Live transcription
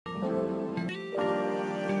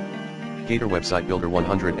Gator Website Builder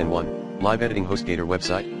 101, Live Editing HostGator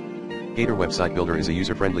Website. Gator Website Builder is a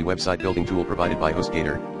user-friendly website building tool provided by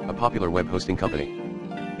HostGator, a popular web hosting company.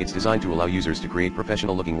 It's designed to allow users to create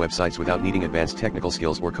professional-looking websites without needing advanced technical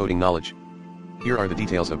skills or coding knowledge. Here are the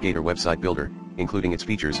details of Gator Website Builder, including its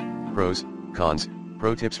features, pros, cons,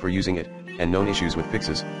 pro tips for using it, and known issues with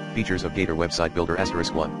fixes. Features of Gator Website Builder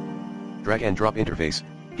 *1. Drag and drop interface.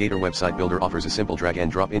 Gator Website Builder offers a simple drag and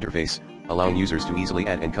drop interface, allowing users to easily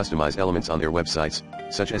add and customize elements on their websites,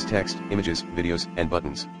 such as text, images, videos, and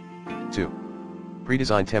buttons. 2.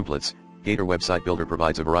 Pre-designed templates. Gator Website Builder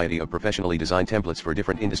provides a variety of professionally designed templates for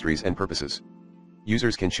different industries and purposes.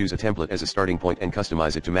 Users can choose a template as a starting point and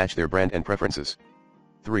customize it to match their brand and preferences.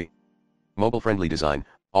 3. Mobile-friendly design.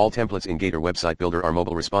 All templates in Gator Website Builder are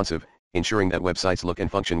mobile responsive, ensuring that websites look and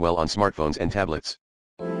function well on smartphones and tablets.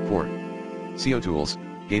 4. SEO tools.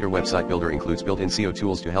 Gator Website Builder includes built-in SEO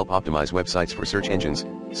tools to help optimize websites for search engines,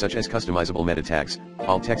 such as customizable meta tags,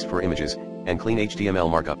 alt text for images, and clean HTML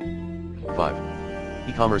markup. 5.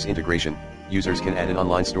 E-commerce integration. Users can add an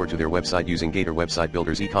online store to their website using Gator Website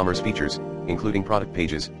Builder's e-commerce features, including product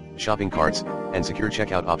pages, shopping carts, and secure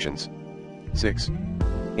checkout options. 6.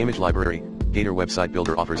 Image library. Gator Website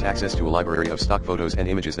Builder offers access to a library of stock photos and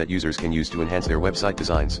images that users can use to enhance their website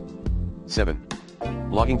designs. 7.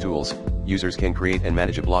 Blogging tools. Users can create and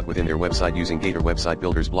manage a blog within their website using Gator Website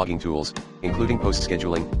Builder's blogging tools, including post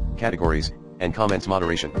scheduling, categories, and comments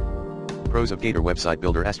moderation. Pros of Gator Website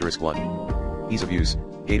Builder *1. Ease of use.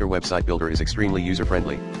 Gator Website Builder is extremely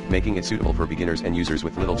user-friendly, making it suitable for beginners and users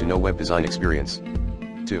with little to no web design experience.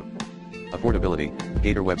 2. Affordability.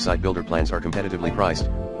 Gator Website Builder plans are competitively priced,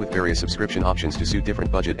 with various subscription options to suit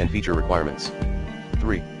different budget and feature requirements.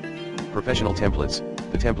 3. Professional templates.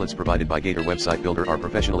 The templates provided by Gator Website Builder are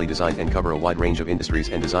professionally designed and cover a wide range of industries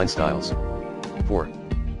and design styles. 4.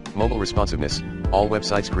 Mobile responsiveness. All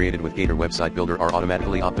websites created with Gator Website Builder are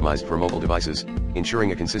automatically optimized for mobile devices,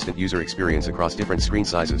 ensuring a consistent user experience across different screen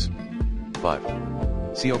sizes. 5.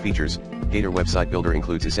 SEO features. Gator Website Builder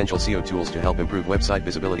includes essential SEO tools to help improve website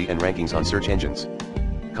visibility and rankings on search engines.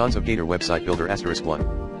 Cons of Gator Website Builder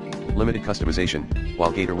 *1. Limited customization.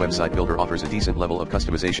 While Gator Website Builder offers a decent level of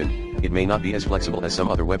customization, it may not be as flexible as some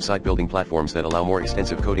other website building platforms that allow more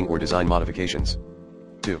extensive coding or design modifications.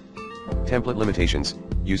 2. Template limitations.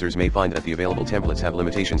 Users may find that the available templates have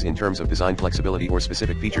limitations in terms of design flexibility or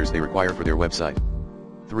specific features they require for their website.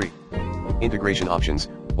 3. Integration options.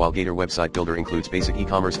 While Gator Website Builder includes basic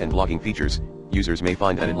e-commerce and blogging features, users may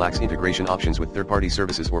find that it lacks integration options with third-party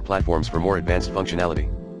services or platforms for more advanced functionality.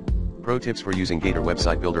 Pro tips for using Gator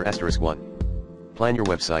Website Builder *1. Plan your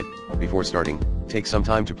website. Before starting, take some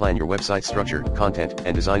time to plan your website's structure, content,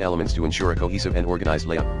 and design elements to ensure a cohesive and organized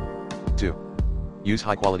layout. 2. Use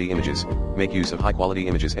high-quality images. Make use of high-quality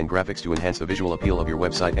images and graphics to enhance the visual appeal of your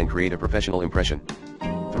website and create a professional impression.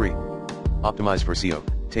 3. Optimize for SEO.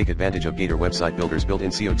 Take advantage of Gator Website Builder's built-in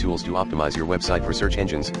SEO tools to optimize your website for search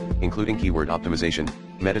engines, including keyword optimization,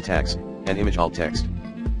 meta tags, and image alt text.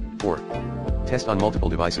 4. Test on multiple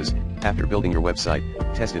devices. After building your website,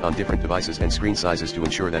 test it on different devices and screen sizes to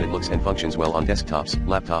ensure that it looks and functions well on desktops,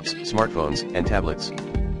 laptops, smartphones, and tablets.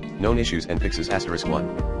 Known issues and fixes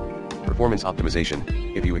 *1. Performance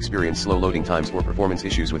optimization. If you experience slow loading times or performance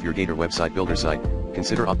issues with your Gator Website Builder site,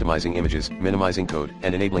 consider optimizing images, minimizing code,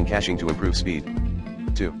 and enabling caching to improve speed.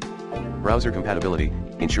 2. Browser compatibility.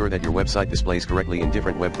 Ensure that your website displays correctly in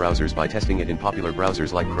different web browsers by testing it in popular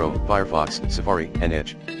browsers like Chrome, Firefox, Safari, and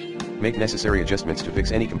Edge. Make necessary adjustments to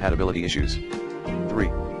fix any compatibility issues. 3.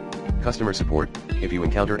 Customer support. If you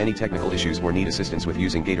encounter any technical issues or need assistance with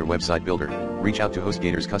using Gator Website Builder, reach out to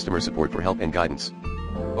HostGator's customer support for help and guidance.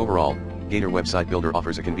 Overall, Gator Website Builder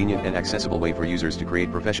offers a convenient and accessible way for users to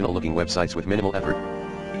create professional-looking websites with minimal effort.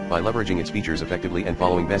 By leveraging its features effectively and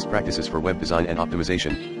following best practices for web design and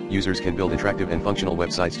optimization, users can build attractive and functional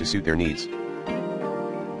websites to suit their needs.